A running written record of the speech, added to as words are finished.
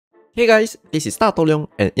Hey guys, this is DATOHLEONG,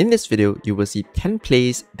 and in this video, you will see 10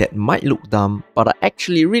 plays that might look dumb but are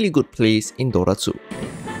actually really good plays in Dota 2.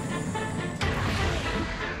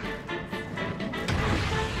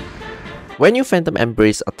 When you Phantom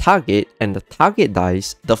Embrace a target and the target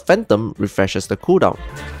dies, the Phantom refreshes the cooldown.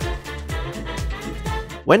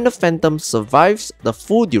 When the Phantom survives the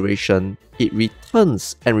full duration, it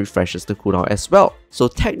returns and refreshes the cooldown as well. So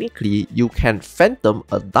technically, you can Phantom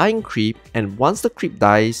a dying creep, and once the creep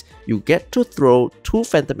dies, you get to throw 2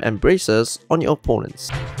 Phantom Embraces on your opponents.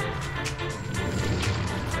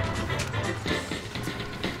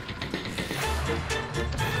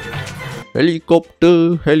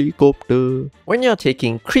 Helicopter, helicopter. When you're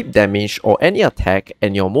taking creep damage or any attack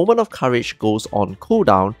and your moment of courage goes on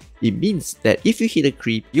cooldown, it means that if you hit a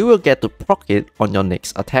creep, you will get to proc it on your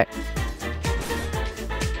next attack.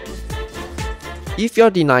 If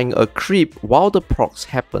you're denying a creep while the procs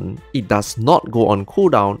happen, it does not go on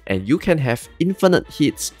cooldown and you can have infinite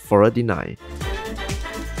hits for a deny.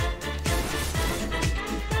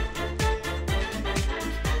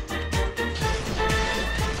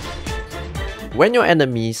 When your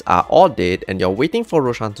enemies are all dead and you're waiting for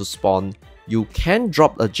Roshan to spawn, you can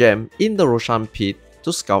drop a gem in the Roshan pit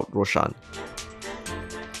to scout Roshan.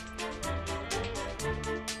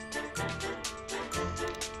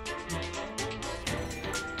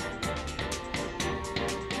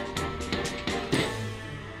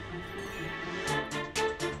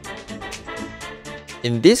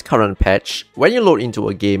 In this current patch, when you load into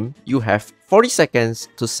a game, you have 40 seconds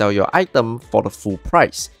to sell your item for the full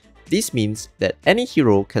price. This means that any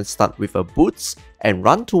hero can start with a boots and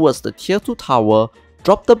run towards the tier 2 tower,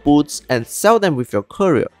 drop the boots and sell them with your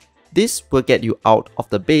courier. This will get you out of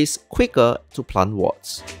the base quicker to plant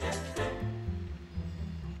wards.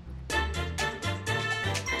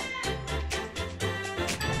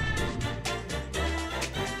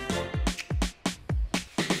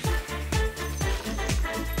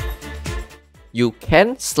 You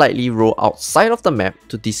can slightly roll outside of the map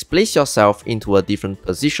to displace yourself into a different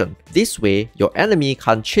position. This way, your enemy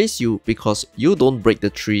can't chase you because you don't break the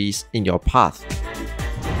trees in your path.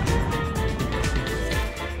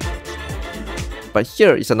 But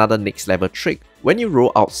here is another next level trick. When you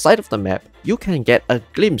roll outside of the map, you can get a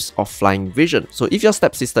glimpse of flying vision. So if your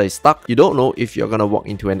stepsister is stuck, you don't know if you're gonna walk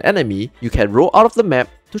into an enemy, you can roll out of the map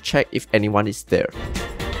to check if anyone is there.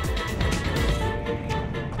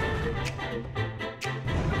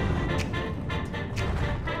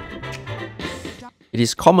 It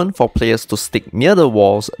is common for players to stick near the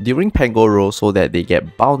walls during Pango roll so that they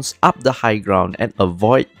get bounced up the high ground and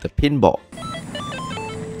avoid the pinball.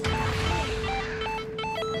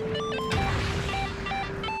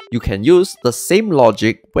 You can use the same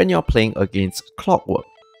logic when you're playing against Clockwork.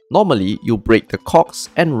 Normally, you break the cogs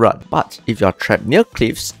and run, but if you're trapped near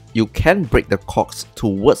cliffs, you can break the cogs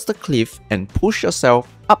towards the cliff and push yourself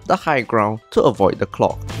up the high ground to avoid the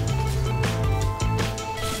clog.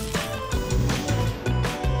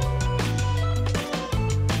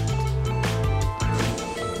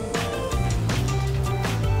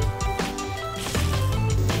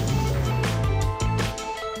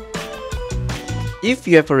 If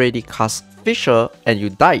you have already cast Fisher and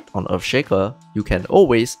you died on Earthshaker, you can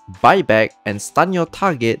always buy back and stun your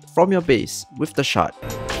target from your base with the shard.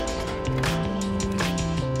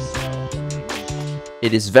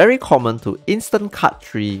 It is very common to instant cut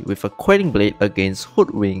tree with a Quelling Blade against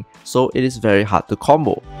Hoodwink, so it is very hard to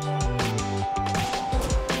combo.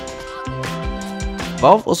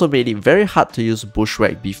 Valve also made it very hard to use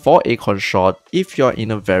Bushwhack before Acorn Shot if you're in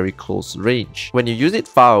a very close range. When you use it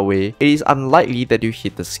far away, it is unlikely that you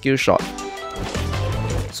hit the skill shot.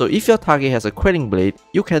 So if your target has a Quelling Blade,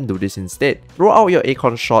 you can do this instead. Throw out your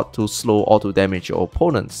Acorn Shot to slow or to damage your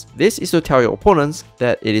opponents. This is to tell your opponents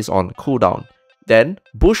that it is on cooldown. Then,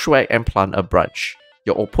 Bushwhack and plant a branch.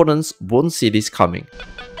 Your opponents won't see this coming.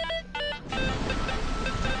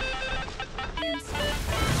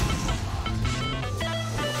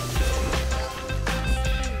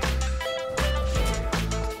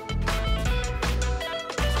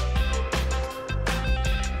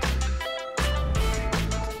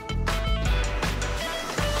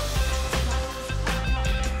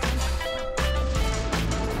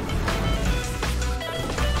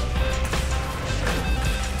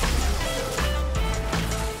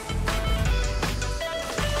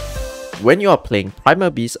 When you are playing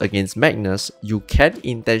Primal Beast against Magnus, you can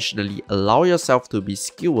intentionally allow yourself to be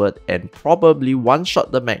skewered and probably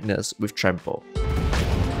one-shot the Magnus with Trample.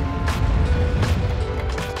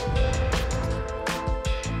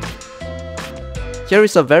 Here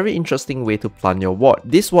is a very interesting way to plan your ward.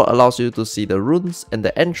 This ward allows you to see the runes and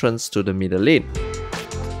the entrance to the middle lane.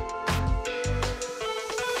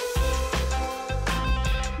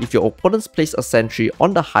 If your opponents place a sentry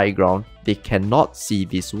on the high ground, they cannot see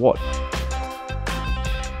this ward.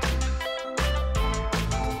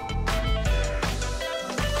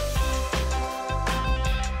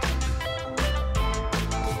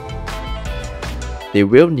 They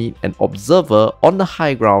will need an observer on the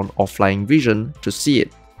high ground or flying vision to see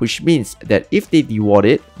it, which means that if they deward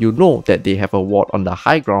it, you know that they have a ward on the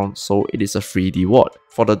high ground, so it is a free deward.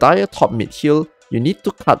 For the dire top mid hill, you need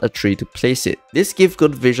to cut a tree to place it. This gives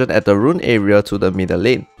good vision at the rune area to the middle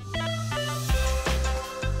lane.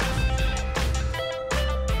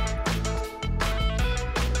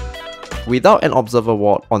 Without an observer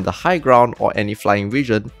ward on the high ground or any flying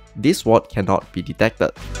vision, this ward cannot be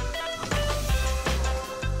detected.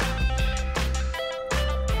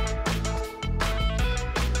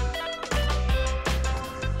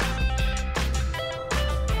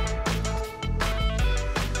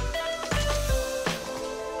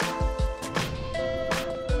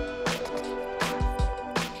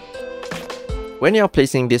 When you are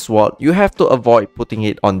placing this ward, you have to avoid putting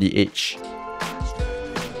it on the edge.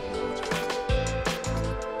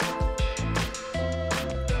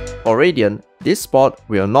 For Radiant, this spot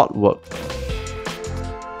will not work,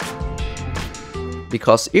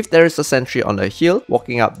 because if there is a sentry on a hill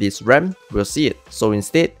walking up this ramp, we'll see it. So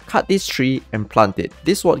instead, cut this tree and plant it.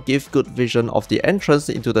 This would give good vision of the entrance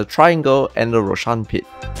into the triangle and the Roshan pit.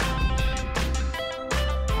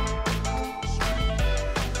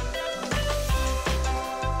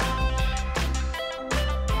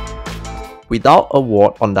 Without a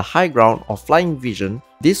ward on the high ground or flying vision,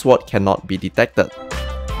 this ward cannot be detected.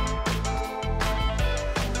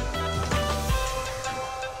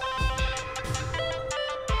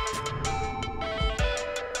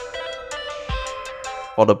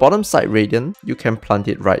 For the bottom side Radiant, you can plant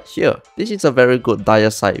it right here. This is a very good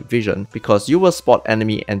dire side vision because you will spot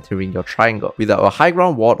enemy entering your triangle. Without a high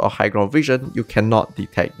ground ward or high ground vision, you cannot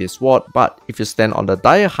detect this ward, but if you stand on the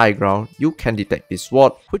dire high ground, you can detect this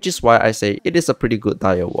ward, which is why I say it is a pretty good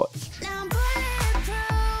dire ward.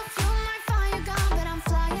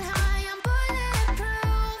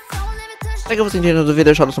 Thank you for watching the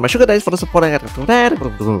video. Shout out to my sugar daddies for the support.